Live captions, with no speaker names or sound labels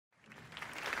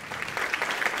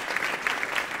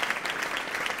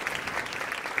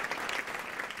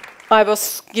I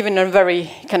was given a very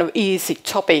kind of easy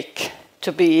topic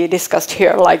to be discussed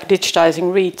here, like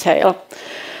digitizing retail.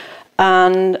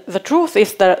 And the truth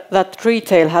is that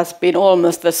retail has been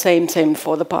almost the same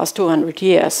for the past 200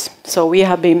 years. So we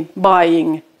have been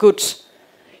buying goods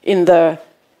in the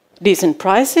decent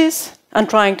prices and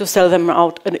trying to sell them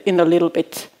out in a little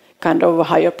bit kind of a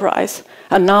higher price.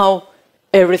 And now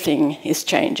everything is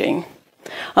changing.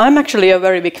 I'm actually a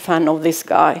very big fan of this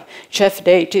guy, Jeff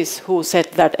Davis, who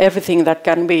said that everything that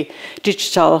can be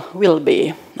digital will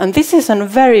be. And this is a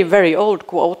very, very old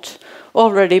quote,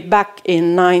 already back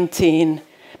in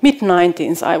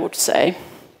mid-19s, I would say.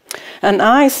 And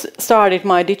I started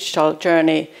my digital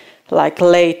journey like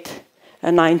late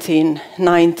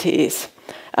 1990s.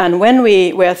 And when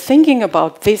we were thinking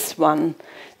about this one,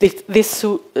 this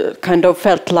kind of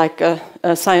felt like a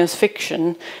science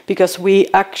fiction, because we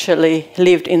actually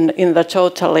lived in the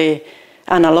totally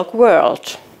analog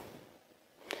world.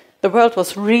 The world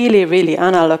was really, really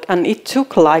analog, and it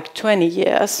took like 20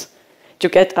 years to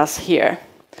get us here.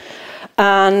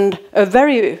 And a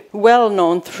very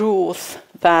well-known truth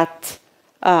that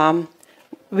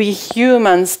we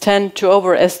humans tend to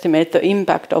overestimate the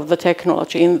impact of the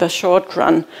technology in the short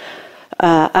run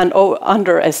and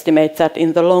underestimate that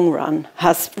in the long run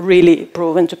has really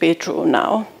proven to be true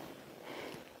now.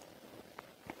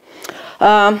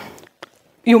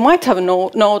 You might have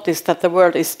noticed that the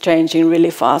world is changing really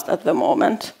fast at the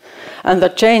moment, and the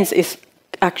change is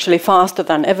actually faster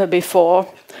than ever before.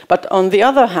 But on the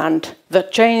other hand, the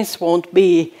change won't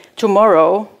be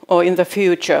tomorrow or in the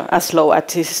future as slow as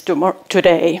it is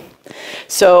today.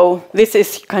 So this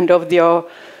is kind of your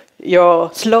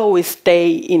slowest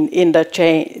day in the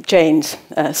change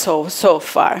so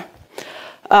far.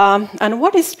 And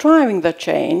what is driving the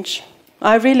change?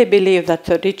 I really believe that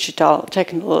the digital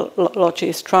technology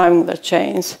is driving the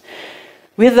change.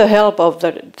 With the help of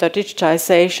the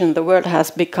digitization, the world has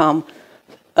become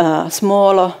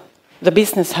smaller, the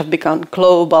business have become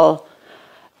global,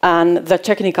 and the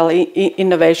technical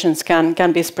innovations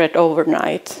can be spread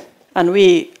overnight. And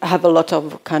we have a lot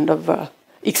of kind of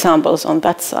examples on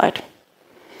that side.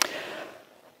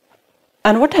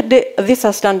 And what this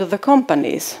has done to the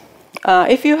companies?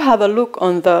 If you have a look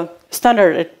on the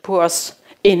Standard & Poor's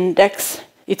index,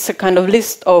 it's a kind of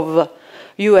list of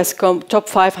top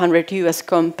 500 US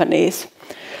companies.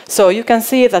 So you can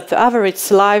see that the average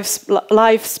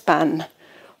lifespan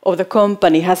of the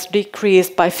company has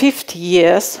decreased by 50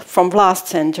 years from last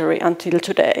century until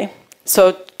today.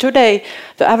 So today,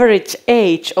 the average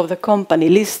age of the company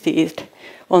listed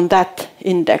on that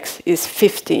index is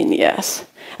 15 years.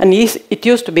 And it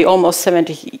used to be almost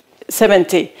 70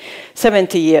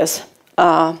 years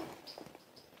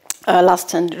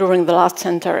during the last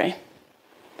century.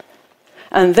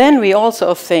 And then we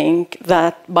also think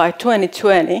that by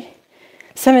 2020,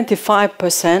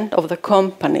 75% of the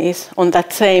companies on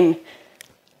that same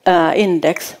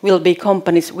index will be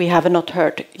companies we have not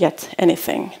heard yet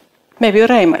anything. Maybe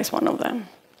Reima is one of them.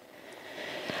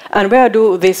 And where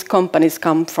do these companies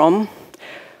come from?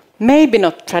 Maybe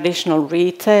not traditional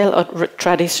retail or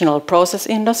traditional process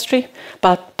industry,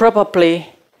 but probably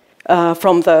they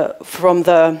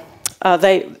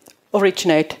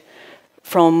originate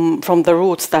from the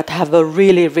roots that have a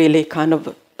really, really kind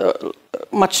of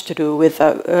much to do with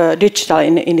digital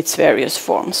in its various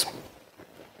forms.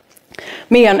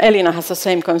 Me and Elina has the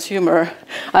same consumer,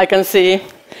 I can see.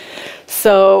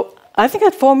 So I think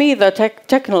that for me, the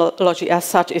technology as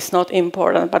such is not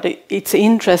important, but it's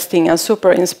interesting and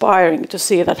super inspiring to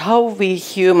see that how we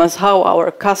humans, how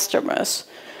our customers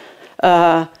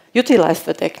utilize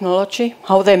the technology,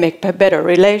 how they make better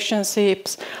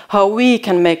relationships, how we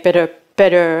can make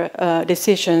better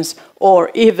decisions,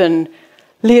 or even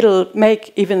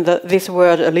make even this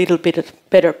world a little bit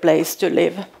better place to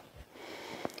live.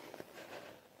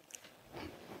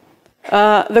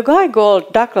 The guy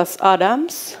called Douglas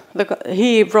Adams,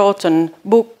 he wrote a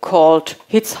book called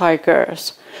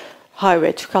Hitchhiker's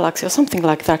Highway to Galaxy, or something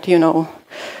like that, you know,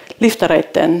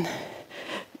 Liftareitten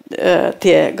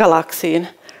tie galaksiin.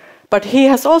 But he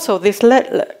has also this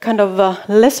kind of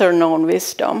lesser-known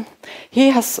wisdom.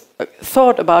 He has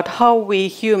thought about how we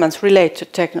humans relate to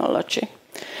technology.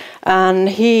 And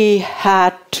he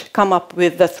had come up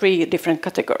with the 3 different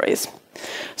categories.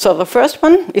 So the first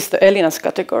one is the Elina's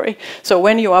category. So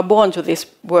when you are born to this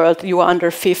world, you are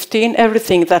under 15.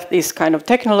 Everything that is kind of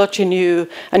technology new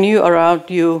and new around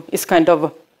you is kind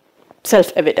of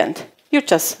self-evident. You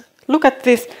just look at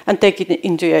this and take it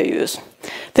into your use.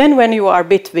 Then when you are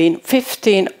between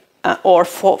 15 or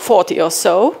 40 or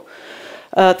so,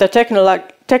 the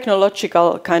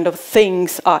technological kind of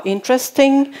things are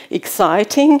interesting,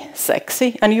 exciting,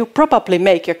 sexy, and you probably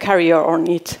make your career on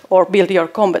it or build your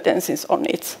competencies on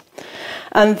it.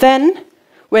 And then,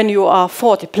 when you are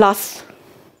 40 plus,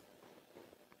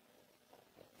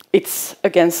 it's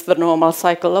against the normal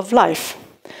cycle of life.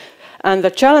 And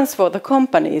the challenge for the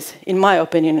companies, in my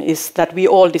opinion, is that we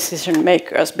all decision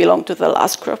makers belong to the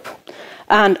last group.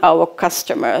 And our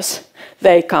customers,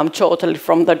 they come totally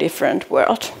from the different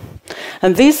world.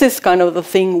 And this is kind of the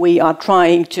thing we are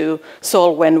trying to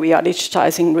solve when we are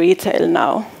digitizing retail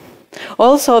now.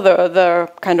 Also, the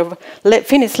kind of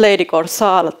Finnish lady called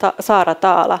Saara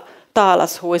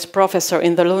Taalas, who is professor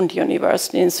in the Lund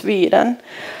University in Sweden,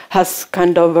 has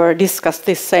kind of discussed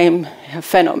this same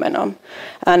phenomenon.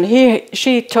 And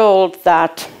she told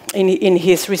that in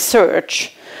his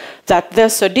research that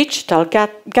there's a digital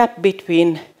gap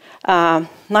between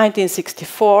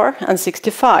 1964 and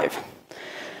 65.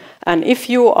 And if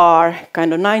you are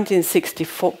kind of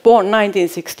born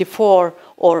 1964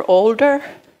 or older,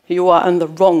 you are on the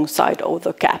wrong side of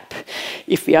the gap,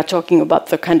 if we are talking about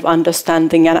the kind of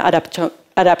understanding and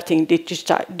adapting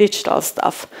digital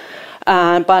stuff.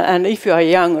 And if you are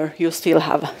younger, you still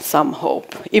have some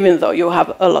hope, even though you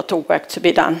have a lot of work to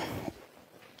be done.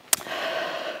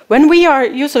 When we are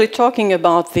usually talking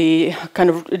about the kind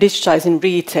of digitizing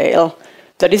retail,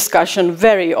 the discussion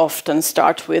very often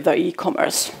starts with the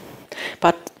e-commerce.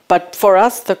 But for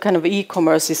us, the kind of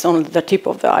e-commerce is only the tip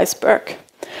of the iceberg.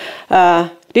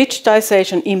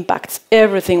 Digitization impacts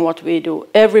everything what we do,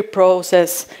 every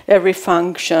process, every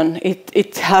function.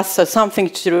 It has something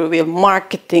to do with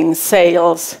marketing,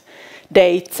 sales,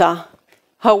 data,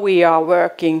 how we are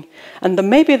working. And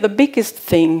maybe the biggest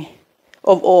thing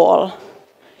of all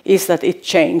is that it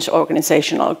changes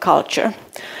organizational culture.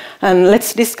 And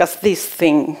let's discuss these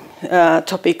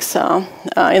topics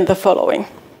in the following.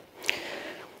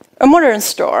 A modern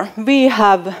store. We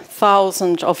have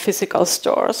thousands of physical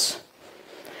stores.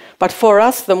 But for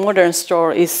us, the modern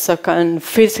store is a kind of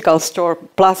physical store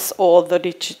plus all the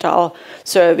digital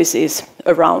services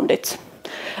around it.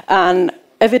 And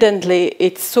evidently,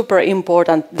 it's super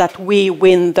important that we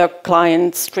win the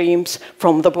client streams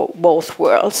from both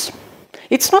worlds.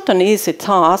 It's not an easy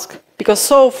task, because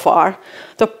so far,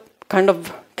 the kind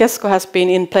of Kesko has been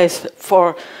in place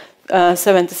for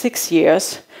 76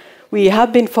 years. We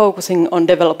have been focusing on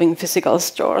developing physical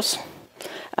stores.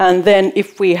 And then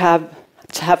if we have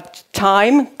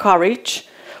time, courage,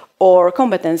 or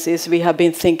competencies, we have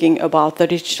been thinking about the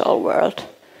digital world.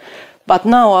 But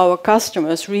now our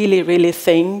customers really, really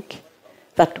think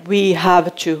that we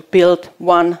have to build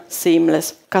one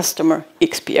seamless customer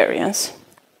experience.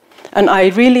 And I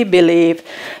really believe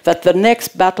that the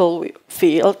next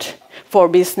battlefield for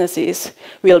businesses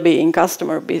will be in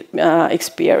customer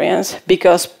experience,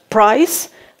 because price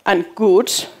and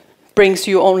goods brings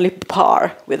you only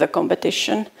par with the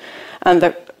competition. And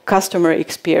the customer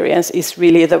experience is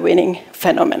really the winning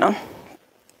phenomenon.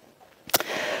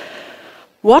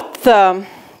 What the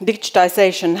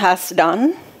digitization has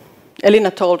done,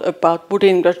 Elina told about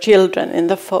putting the children in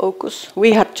the focus.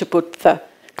 We had to put the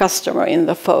customer in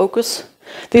the focus.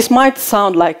 This might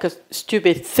sound like a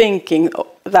stupid thinking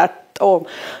or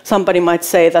somebody might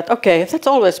say that, okay, that's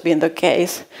always been the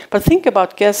case. But think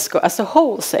about Kesko as a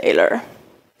wholesaler.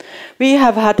 We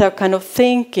have had a kind of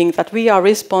thinking that we are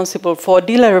responsible for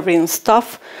delivering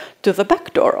stuff to the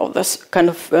back door of this kind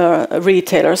of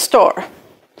retailer store.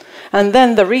 And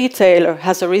then the retailer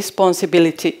has a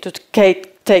responsibility to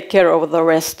take care of the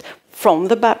rest from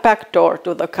the back door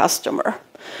to the customer.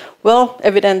 Well,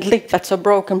 evidently, that's a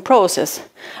broken process.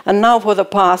 And now for the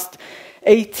past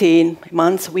 18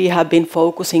 months, we have been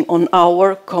focusing on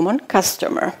our common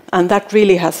customer. And that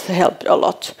really has helped a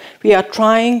lot. We are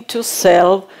trying to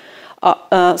solve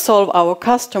our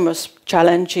customers'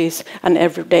 challenges and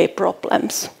everyday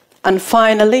problems. And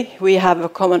finally, we have a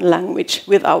common language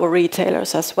with our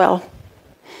retailers as well.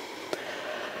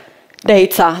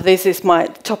 Data, this is my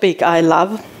topic I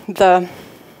love.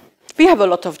 We have a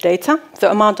lot of data.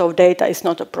 The amount of data is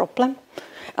not a problem.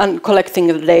 And collecting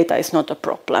the data is not a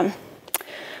problem.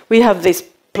 We have this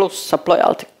Plus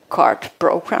loyalty card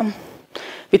program,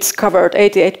 which covered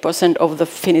 88% of the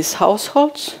Finnish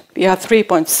households. We have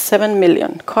 3.7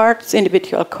 million cards,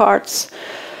 individual cards,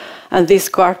 and this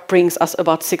card brings us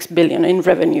about 6 billion in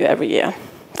revenue every year.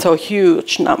 So a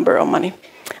huge number of money.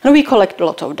 And we collect a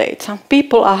lot of data.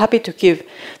 People are happy to give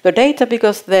the data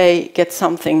because they get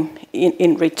something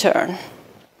in return.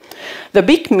 The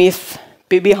big myth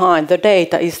behind the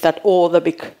data is that all the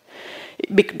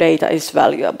big data is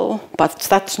valuable, but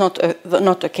that's not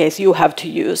the case. You have to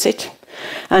use it.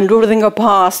 And during the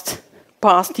past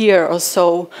past year or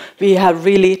so, we have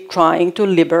really trying to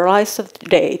liberalize the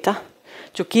data,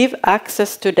 to give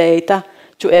access to data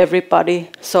to everybody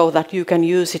so that you can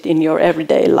use it in your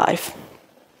everyday life.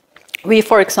 We,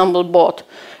 for example, bought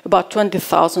about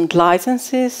 20,000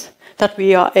 licenses that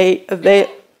we are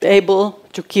able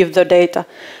to give the data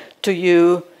to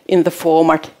you in the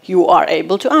format you are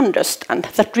able to understand.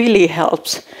 That really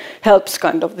helps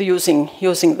kind of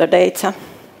using the data.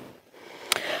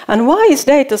 And why is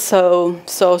data so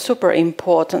super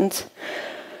important?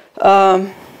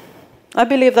 I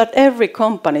believe that every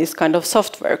company is kind of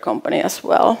software company as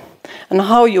well. And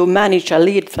how you manage and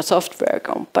lead the software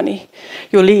company,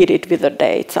 you lead it with the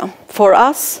data. For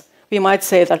us, we might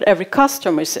say that every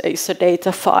customer is a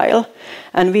data file,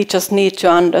 and we just need to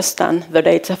understand the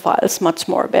data files much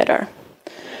more better.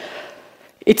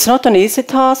 It's not an easy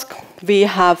task. We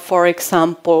have, for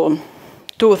example,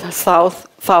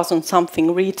 2,000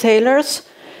 something retailers,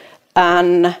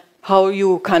 and how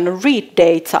you kind of read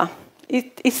data,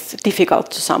 it's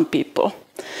difficult to some people.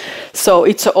 So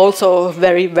it's also a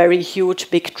very, very huge,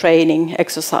 big training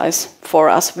exercise for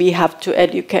us. We have to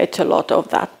educate a lot of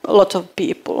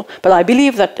people. But I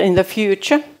believe that in the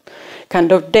future,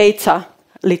 kind of data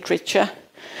literature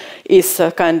is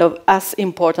a kind of as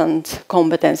important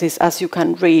competencies as you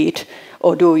can read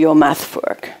or do your math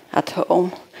work at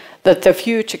home. That the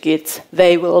future kids,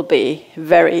 they will be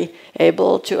very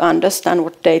able to understand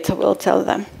what data will tell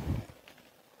them.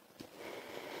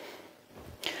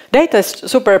 Data is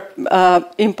super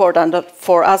important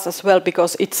for us as well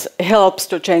because it helps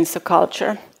to change the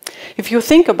culture. If you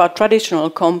think about traditional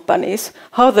companies,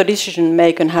 how the decision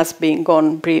making has been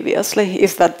gone previously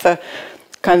is that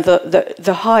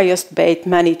the highest paid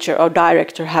manager or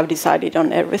director have decided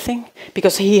on everything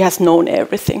because he has known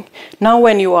everything. Now,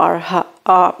 when you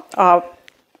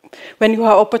when you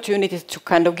have opportunities to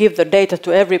kind of give the data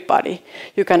to everybody,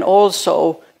 you can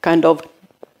also kind of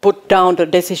put down the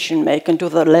decision making to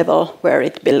the level where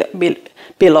it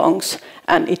belongs,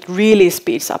 and it really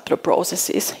speeds up the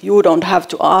processes. You don't have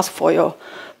to ask for your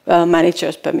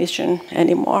manager's permission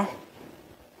anymore.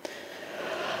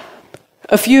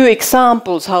 A few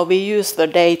examples how we use the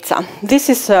data. This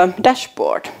is a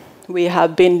dashboard we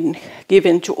have been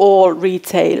given to all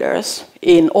retailers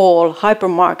in all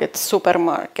hypermarket,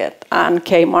 supermarket, and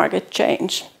K-market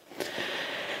chains.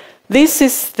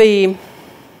 These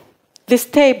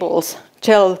tables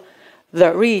tell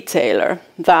the retailer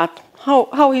that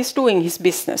how he's doing his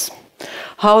business,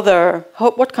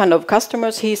 what kind of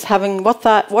customers he's having, what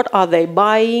are they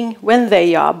buying, when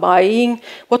they are buying,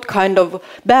 what kind of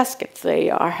basket they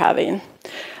are having.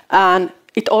 And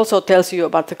it also tells you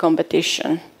about the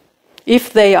competition.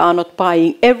 If they are not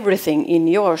buying everything in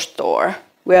your store,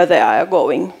 where they are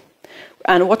going,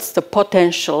 and what's the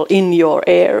potential in your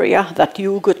area that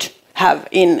you could have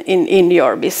in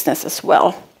your business as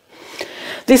well.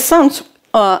 This sounds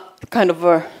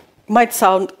might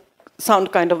sound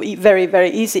kind of very, very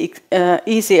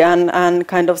easy and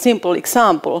kind of simple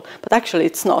example, but actually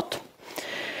it's not.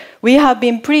 We have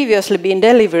previously been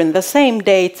delivering the same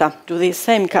data to these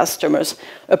same customers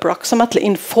approximately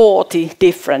in 40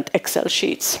 different Excel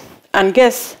sheets. And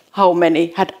guess how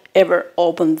many had ever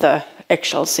opened the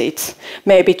Excel sheets?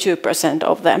 Maybe 2%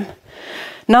 of them.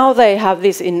 Now they have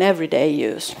this in everyday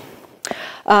use.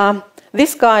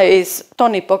 This guy is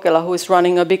Toni Pokela, who is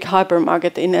running a big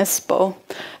hypermarket in Espoo,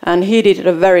 and he did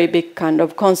a very big kind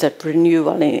of concept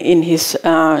renewal in his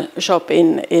shop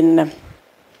in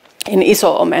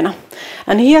Iso Omena.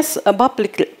 And he has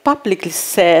publicly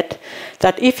said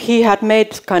that if he had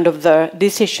made kind of the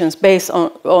decisions based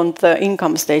on the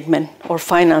income statement or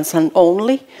finance and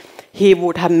only, he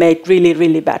would have made really,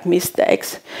 really bad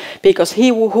mistakes, because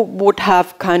he would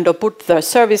have kind of put the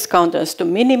service counters to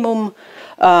minimum,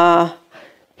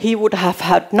 he would have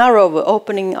had narrower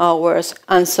opening hours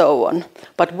and so on.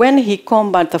 But when he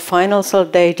combined the financial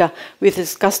data with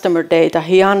his customer data,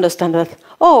 he understood that,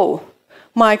 oh,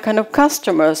 my kind of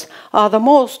customers are the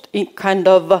most kind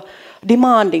of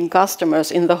demanding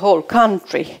customers in the whole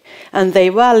country, and they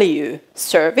value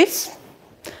service,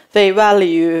 they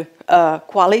value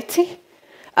quality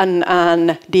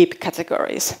and deep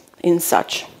categories in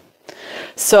such.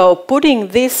 So putting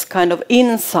this kind of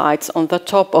insights on the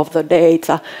top of the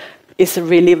data is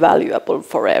really valuable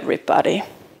for everybody.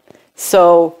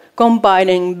 So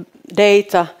combining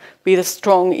data with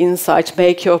strong insights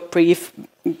make your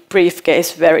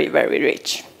briefcase very, very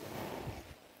rich.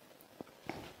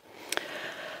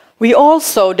 We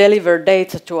also deliver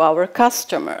data to our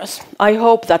customers. I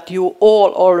hope that you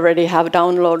all already have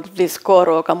downloaded this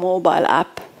K-Ruoka mobile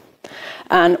app.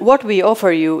 And what we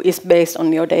offer you is based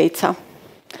on your data.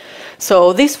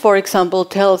 So this, for example,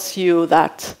 tells you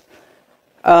that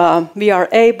we are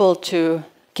able to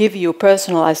give you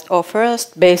personalized offers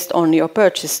based on your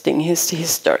purchasing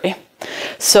history.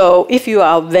 So if you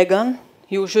are vegan,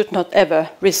 you should not ever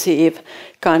receive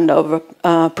kind of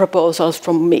proposals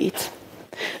from meat.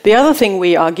 The other thing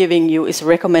we are giving you is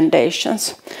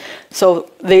recommendations. So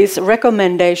these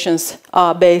recommendations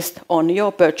are based on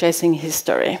your purchasing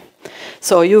history.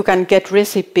 So you can get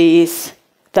recipes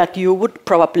that you would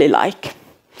probably like.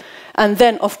 And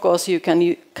then, of course, you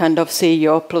can kind of see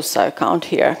your Plussa account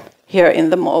here in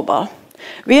the mobile.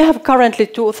 We have currently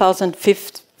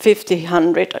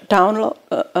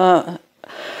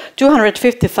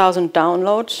 250,000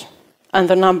 downloads, and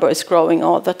the number is growing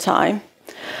all the time.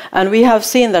 And we have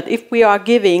seen that if we are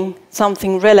giving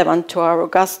something relevant to our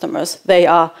customers, they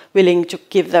are willing to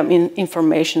give them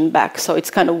information back. So it's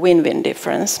kind of win-win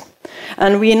difference.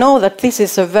 And we know that this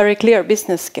is a very clear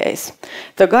business case.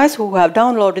 The guys who have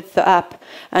downloaded the app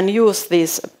and use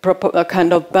these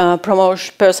kind of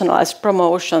personalized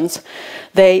promotions,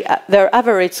 their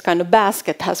average kind of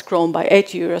basket has grown by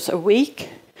 €8 a week,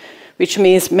 which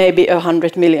means maybe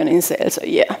 100 million in sales a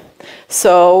year.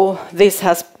 So this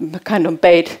has kind of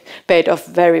paid off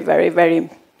very, very, very,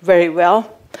 very well.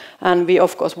 And we,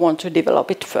 of course, want to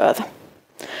develop it further.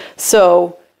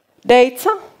 So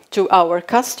data to our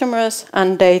customers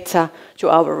and data to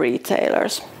our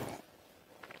retailers.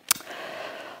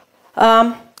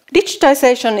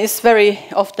 Digitization is very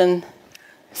often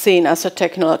seen as a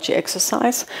technology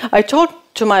exercise. I told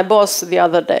to my boss the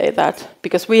other day that,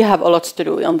 because we have a lot to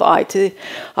do on the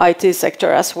IT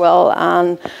sector as well,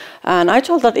 and I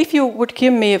told that if you would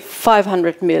give me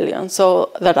 500 million, so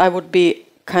that I would be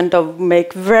kind of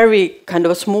make very kind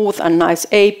of smooth and nice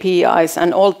APIs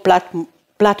and all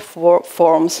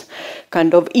platforms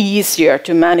kind of easier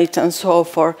to manage and so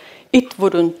forth, it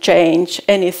wouldn't change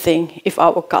anything if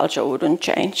our culture wouldn't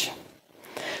change.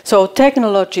 So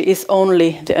technology is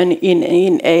only the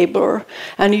enabler,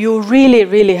 and you really,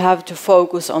 really have to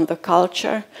focus on the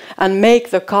culture and make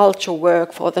the culture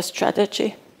work for the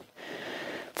strategy.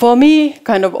 For me,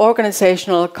 kind of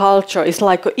organizational culture is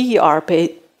like an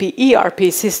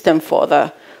ERP system for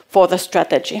the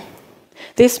strategy.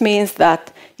 This means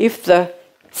that if the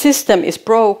system is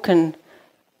broken,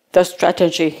 the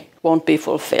strategy won't be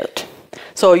fulfilled.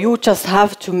 So you just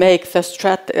have to make the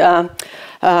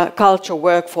culture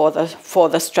work for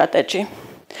the strategy.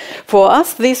 For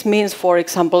us, this means, for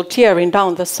example, tearing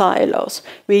down the silos.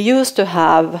 We used to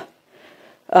have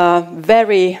a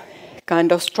very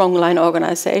kind of strong line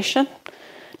organization.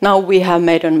 Now we have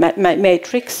made a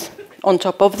matrix on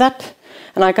top of that.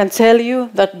 And I can tell you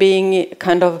that being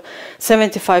kind of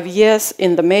 75 years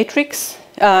in the matrix,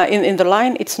 in the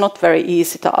line, it's not very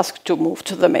easy task to move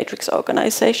to the matrix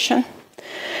organization.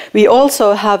 We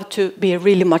also have to be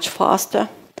really much faster,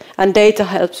 and data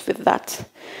helps with that,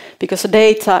 because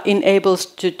data enables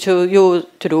you to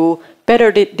do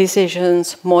better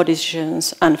decisions, more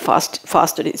decisions, and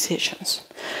faster decisions.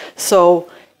 So,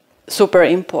 super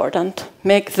important.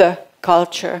 Make the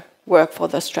culture work for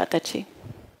the strategy.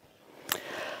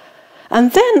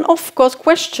 And then, of course,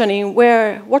 questioning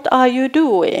what are you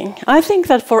doing? I think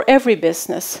that for every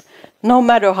business, no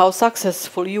matter how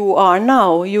successful you are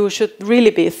now, you should really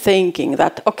be thinking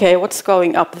that, okay, what's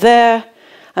going up there,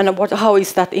 and how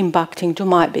is that impacting to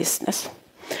my business?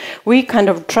 We kind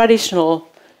of traditional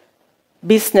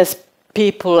business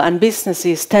people and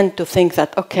businesses tend to think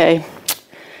that, okay,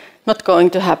 not going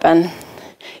to happen,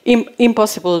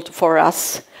 impossible for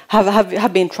us,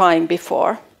 have been trying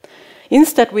before.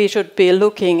 Instead, we should be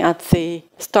looking at the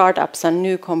startups and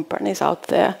new companies out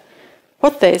there.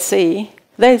 What they see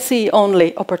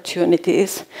only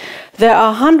opportunities. There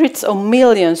are hundreds of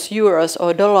millions euros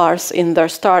or dollars in their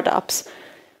startups,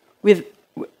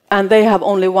 and they have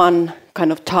only one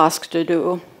kind of task to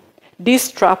do: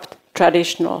 disrupt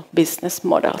traditional business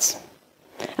models.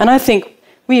 And I think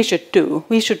we should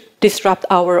disrupt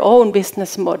our own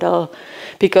business model,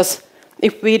 because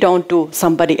if we don't do,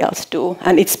 somebody else do,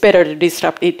 and it's better to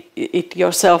disrupt it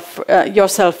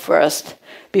yourself first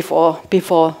before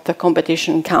the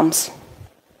competition comes.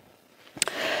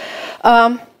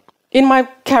 In my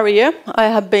career, I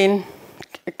have been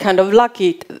kind of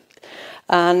lucky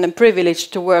and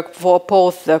privileged to work for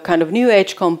both the kind of new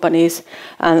age companies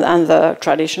and the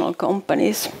traditional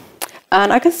companies.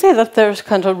 And I can say that there's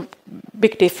kind of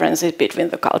big differences between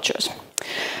the cultures.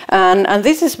 And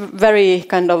this is very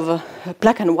kind of a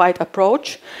black and white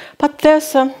approach, but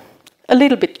there's a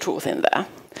little bit truth in there.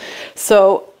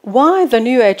 So why the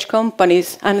new age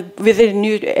companies, and within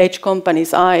new age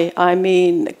companies I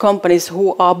mean companies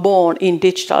who are born in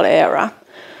digital era,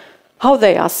 how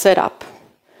they are set up.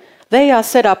 They are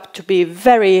set up to be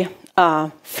very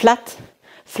flat,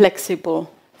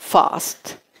 flexible,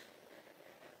 fast.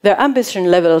 Their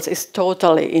ambition levels is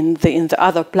totally in the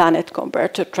other planet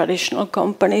compared to traditional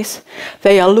companies.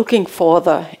 They are looking for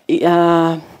the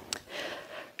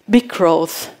big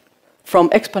growth from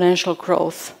exponential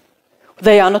growth.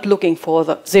 They are not looking for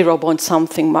the 0 point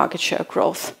something market share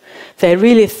growth. They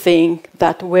really think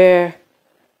that where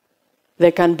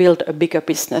they can build a bigger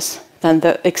business than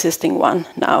the existing one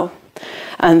now.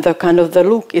 And the kind of the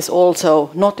look is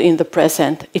also not in the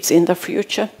present, it's in the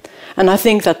future. And I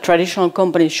think that traditional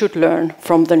companies should learn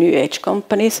from the new age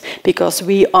companies because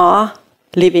we are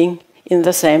living in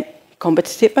the same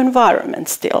competitive environment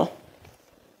still.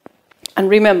 And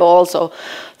remember also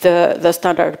the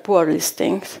Standard & Poor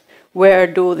listings. Where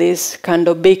do these kind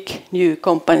of big new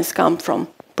companies come from?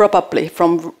 Probably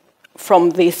from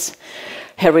this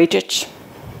heritage.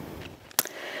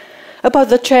 About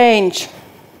the change,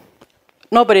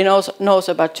 nobody knows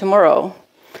about tomorrow.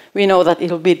 We know that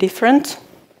it will be different.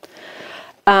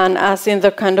 And as in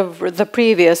the kind of the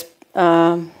previous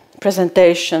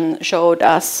presentation showed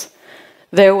us,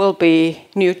 there will be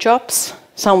new jobs.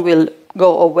 Some will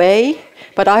go away.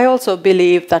 But I also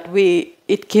believe that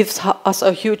it gives us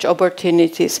a huge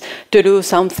opportunities to do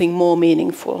something more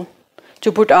meaningful,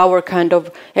 to put our kind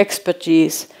of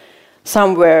expertise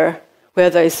somewhere where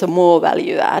there is a more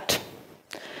value add.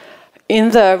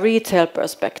 In the retail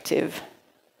perspective,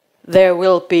 there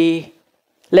will be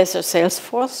lesser sales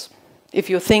force. If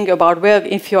you think about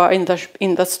if you are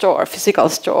in the store, physical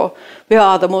store, where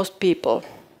are the most people?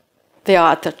 They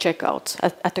are at the checkouts,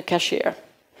 at the cashier.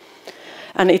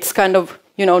 And it's kind of,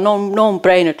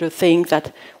 no-brainer to think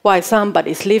that why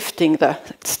somebody is lifting the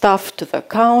stuff to the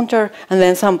counter and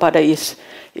then somebody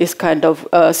is kind of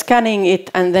scanning it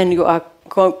and then you are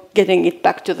getting it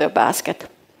back to the basket.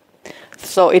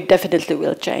 So it definitely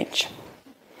will change.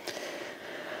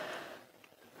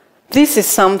 This is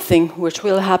something which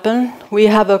will happen. We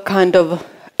have a kind of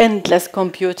endless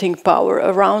computing power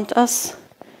around us.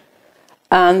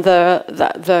 And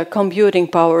the computing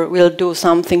power will do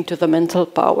something to the mental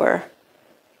power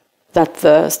that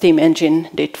the steam engine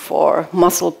did for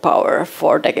muscle power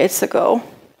 4 decades ago.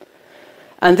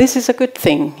 And this is a good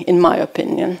thing, in my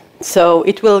opinion. So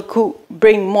it will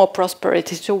bring more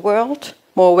prosperity to the world,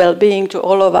 more well-being to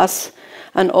all of us,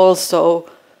 and also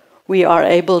we are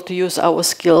able to use our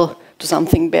skill to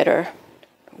something better,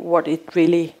 what it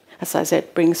really, as I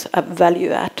said, brings a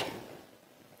value add.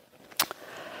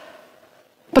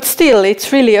 But still,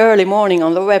 it's really early morning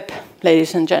on the web,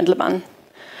 ladies and gentlemen.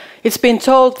 It's been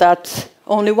told that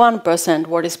only 1%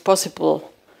 what is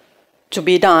possible to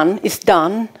be done is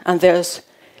done, and there's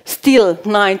still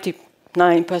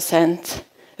 99%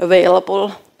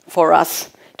 available for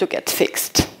us to get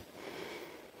fixed.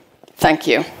 Thank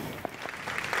you.